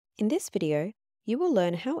In this video, you will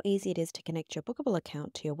learn how easy it is to connect your Booqable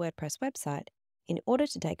account to your WordPress website in order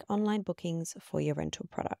to take online bookings for your rental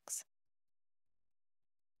products.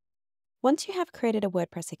 Once you have created a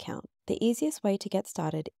WordPress account, the easiest way to get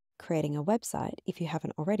started creating a website, if you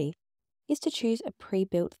haven't already, is to choose a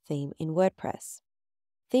pre-built theme in WordPress.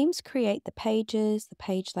 Themes create the pages, the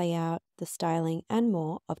page layout, the styling, and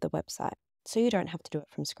more of the website, so you don't have to do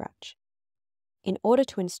it from scratch. In order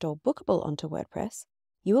to install Booqable onto WordPress,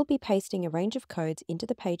 you will be pasting a range of codes into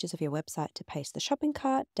the pages of your website to paste the shopping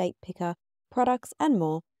cart, date picker, products, and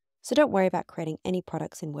more, so don't worry about creating any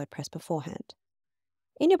products in WordPress beforehand.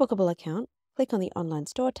 In your Booqable account, click on the Online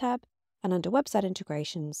Store tab, and under Website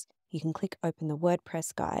Integrations, you can click Open the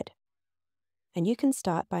WordPress Guide. And you can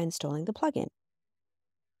start by installing the plugin.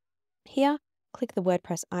 Here, click the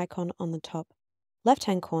WordPress icon on the top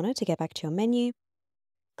left-hand corner to get back to your menu.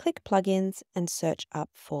 Click Plugins and search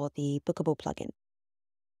up for the Booqable plugin.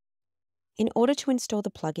 In order to install the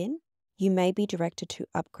plugin, you may be directed to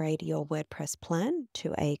upgrade your WordPress plan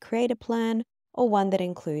to a creator plan or one that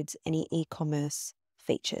includes any e-commerce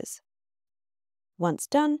features. Once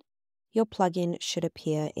done, your plugin should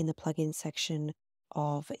appear in the plugin section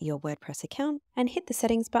of your WordPress account, and hit the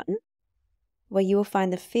settings button where you will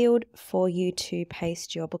find the field for you to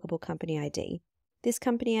paste your Booqable company ID. This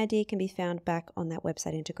company ID can be found back on that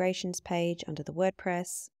website integrations page under the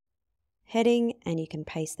WordPress heading, and you can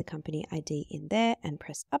paste the company ID in there and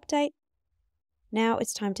press update. Now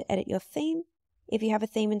it's time to edit your theme. If you have a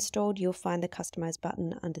theme installed, you'll find the customize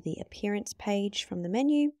button under the appearance page from the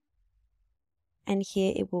menu. And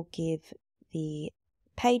here it will give the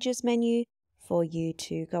pages menu for you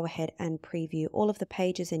to go ahead and preview all of the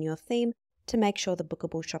pages in your theme to make sure the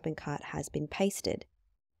Booqable shopping cart has been pasted.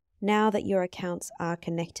 Now that your accounts are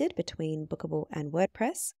connected between Booqable and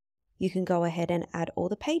WordPress, you can go ahead and add all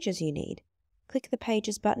the pages you need. Click the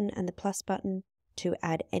Pages button and the plus button to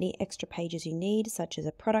add any extra pages you need, such as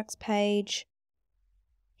a products page.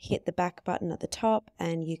 Hit the back button at the top,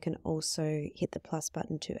 and you can also hit the plus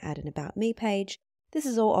button to add an About Me page. This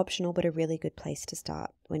is all optional, but a really good place to start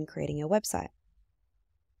when creating your website.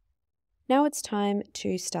 Now it's time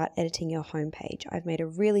to start editing your homepage. I've made a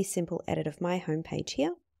really simple edit of my homepage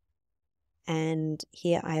here. And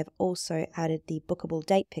here I have also added the Booqable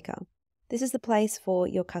date picker. This is the place for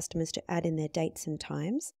your customers to add in their dates and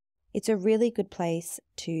times. It's a really good place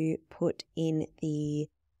to put in the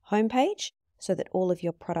homepage so that all of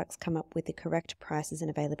your products come up with the correct prices and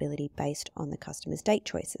availability based on the customer's date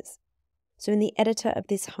choices. So in the editor of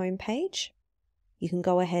this homepage, you can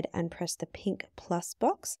go ahead and press the pink plus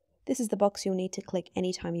box. This is the box you'll need to click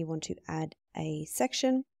anytime you want to add a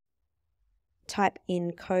section. Type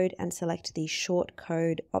in code and select the short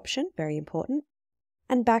code option, very important.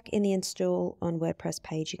 And back in the Install on WordPress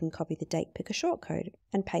page, you can copy the date picker shortcode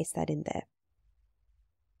and paste that in there.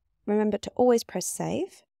 Remember to always press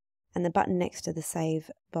save, and the button next to the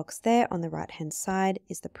save box there on the right hand side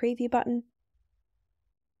is the preview button.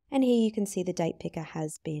 And here you can see the date picker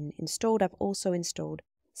has been installed. I've also installed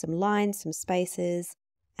some lines, some spaces,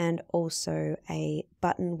 and also a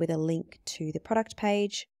button with a link to the product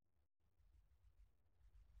page.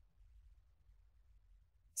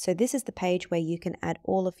 So this is the page where you can add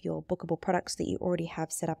all of your Booqable products that you already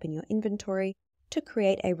have set up in your inventory to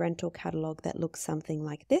create a rental catalog that looks something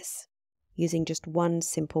like this, using just one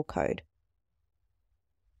simple code.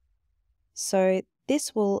 So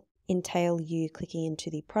this will entail you clicking into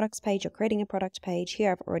the products page or creating a product page.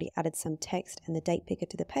 Here I've already added some text and the date picker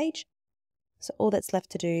to the page. So all that's left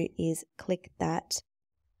to do is click that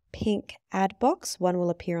pink add box. One will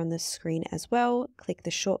appear on the screen as well. Click the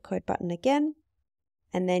shortcode button again.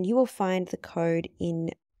 And then you will find the code in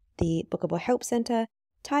the Booqable Help Center.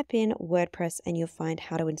 Type in WordPress and you'll find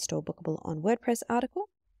how to install Booqable on WordPress article.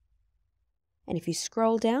 And if you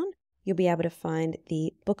scroll down, you'll be able to find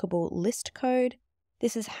the Booqable list code.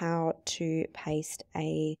 This is how to paste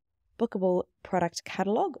a Booqable product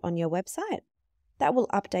catalog on your website. That will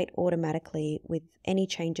update automatically with any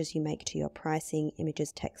changes you make to your pricing,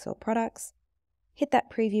 images, text, or products. Hit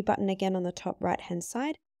that preview button again on the top right-hand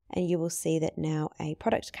side, and you will see that now a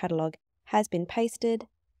product catalog has been pasted.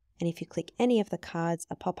 And if you click any of the cards,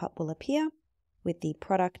 a pop-up will appear with the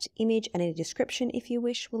product image, and a description, if you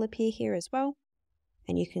wish, will appear here as well.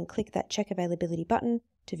 And you can click that check availability button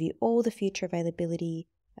to view all the future availability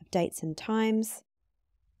of dates and times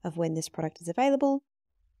of when this product is available.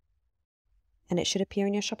 And it should appear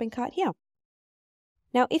in your shopping cart here.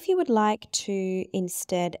 Now, if you would like to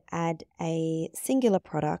instead add a singular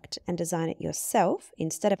product and design it yourself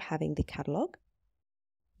instead of having the catalog,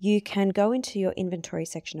 you can go into your inventory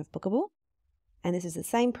section of Booqable, and this is the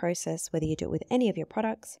same process whether you do it with any of your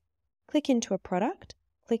products. click into a product,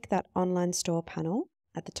 click that online store panel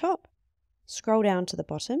at the top, scroll down to the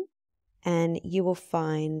bottom, and you will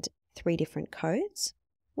find 3 different codes.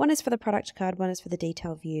 One is for the product card, one is for the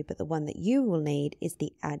detail view, but the one that you will need is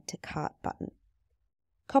the Add to Cart button.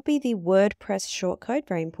 Copy the WordPress shortcode,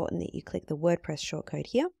 very important that you click the WordPress shortcode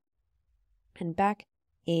here. And back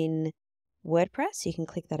in WordPress, you can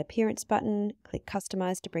click that Appearance button, click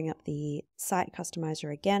Customize to bring up the site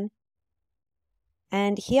customizer again.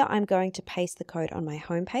 And here I'm going to paste the code on my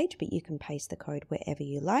home page, but you can paste the code wherever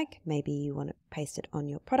you like. Maybe you want to paste it on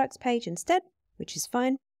your products page instead, which is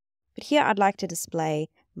fine. But here I'd like to display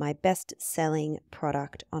my best selling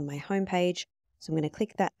product on my home page. So I'm going to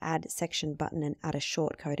click that Add Section button and add a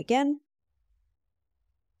shortcode again.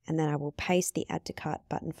 And then I will paste the Add to Cart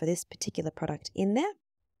button for this particular product in there.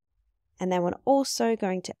 And then we're also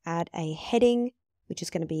going to add a heading, which is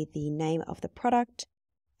going to be the name of the product.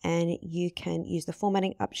 And you can use the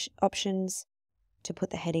formatting options to put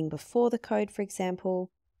the heading before the code, for example,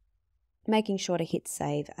 making sure to hit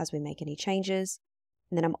save as we make any changes.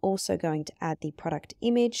 And then I'm also going to add the product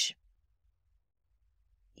image.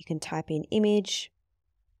 You can type in image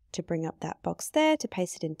to bring up that box there to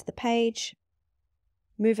paste it into the page.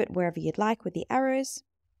 Move it wherever you'd like with the arrows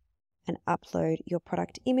and upload your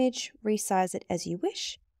product image, resize it as you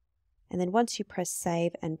wish. And then once you press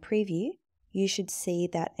save and preview, you should see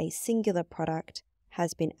that a singular product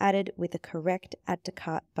has been added with the correct Add to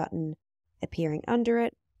Cart button appearing under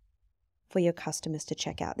it for your customers to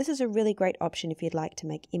check out. This is a really great option if you'd like to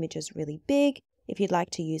make images really big, if you'd like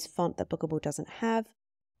to use font that Booqable doesn't have,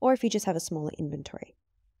 or if you just have a smaller inventory.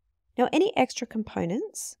 Now, any extra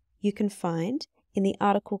components you can find in the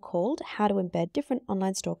article called How to Embed Different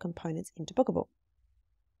Online Store Components into Booqable.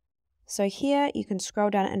 So here you can scroll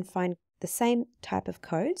down and find the same type of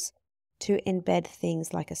codes to embed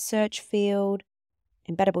things like a search field,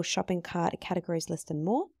 embeddable shopping cart, a categories list, and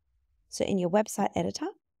more. So in your website editor,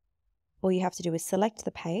 all you have to do is select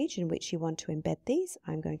the page in which you want to embed these.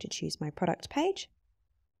 I'm going to choose my product page.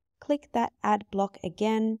 Click that Add block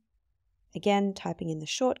again typing in the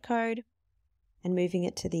shortcode and moving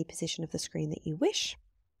it to the position of the screen that you wish.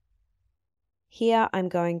 Here I'm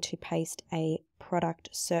going to paste a product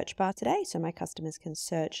search bar today so my customers can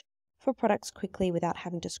search for products quickly without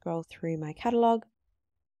having to scroll through my catalog.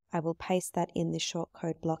 I will paste that in the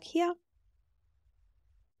shortcode block here.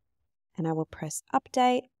 And I will press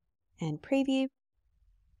update and preview.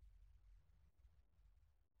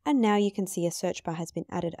 And now you can see a search bar has been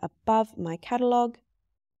added above my catalog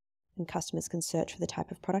and customers can search for the type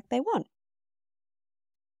of product they want.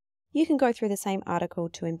 You can go through the same article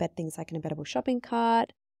to embed things like an embeddable shopping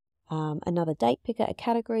cart, another date picker, a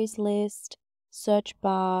categories list, search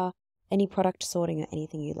bar, any product sorting or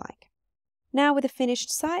anything you like. Now with a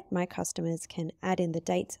finished site, my customers can add in the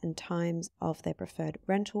dates and times of their preferred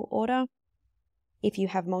rental order. If you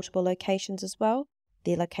have multiple locations as well,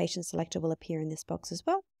 the location selector will appear in this box as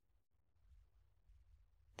well.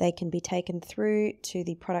 They can be taken through to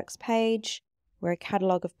the products page where a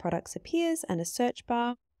catalogue of products appears and a search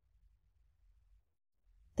bar.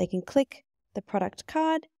 They can click the product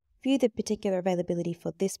card, view the particular availability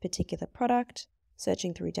for this particular product,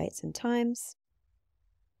 searching through dates and times,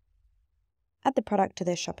 add the product to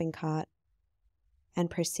their shopping cart, and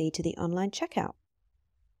proceed to the online checkout.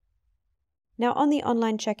 Now on the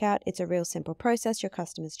online checkout, it's a real simple process. Your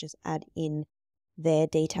customers just add in their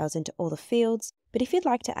details into all the fields. But if you'd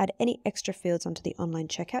like to add any extra fields onto the online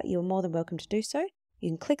checkout, you're more than welcome to do so. You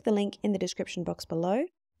can click the link in the description box below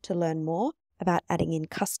to learn more about adding in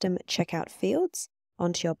custom checkout fields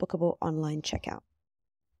onto your Booqable online checkout.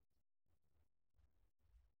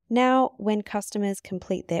 Now, when customers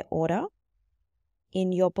complete their order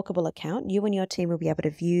in your Booqable account, you and your team will be able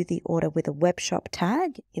to view the order with a web shop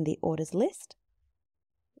tag in the orders list.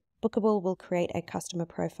 Booqable will create a customer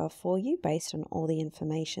profile for you based on all the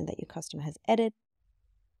information that your customer has entered.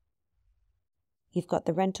 You've got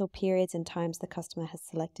the rental periods and times the customer has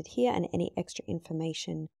selected here and any extra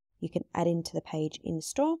information you can add into the page in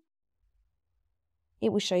store.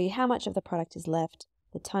 It will show you how much of the product is left,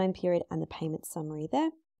 the time period, and the payment summary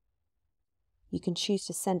there. You can choose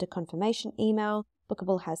to send a confirmation email.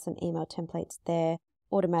 Booqable has some email templates there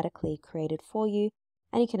automatically created for you,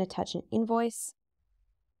 and you can attach an invoice,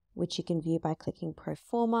 which you can view by clicking Pro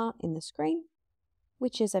Forma in the screen,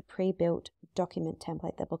 which is a pre-built document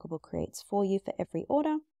template that Booqable creates for you for every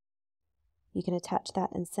order. You can attach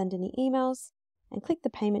that and send any emails, and click the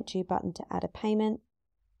Payment Due button to add a payment.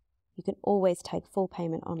 You can always take full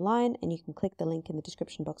payment online, and you can click the link in the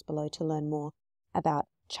description box below to learn more about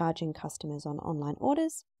charging customers on online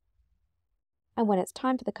orders. And when it's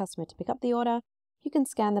time for the customer to pick up the order, You can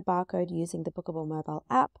scan the barcode using the Booqable mobile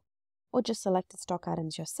app, or just select the stock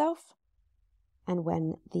items yourself. And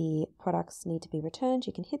when the products need to be returned,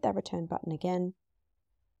 you can hit that return button again,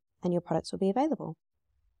 and your products will be available.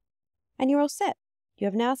 And you're all set. You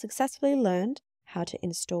have now successfully learned how to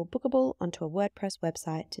install Booqable onto a WordPress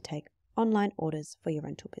website to take online orders for your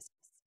rental business.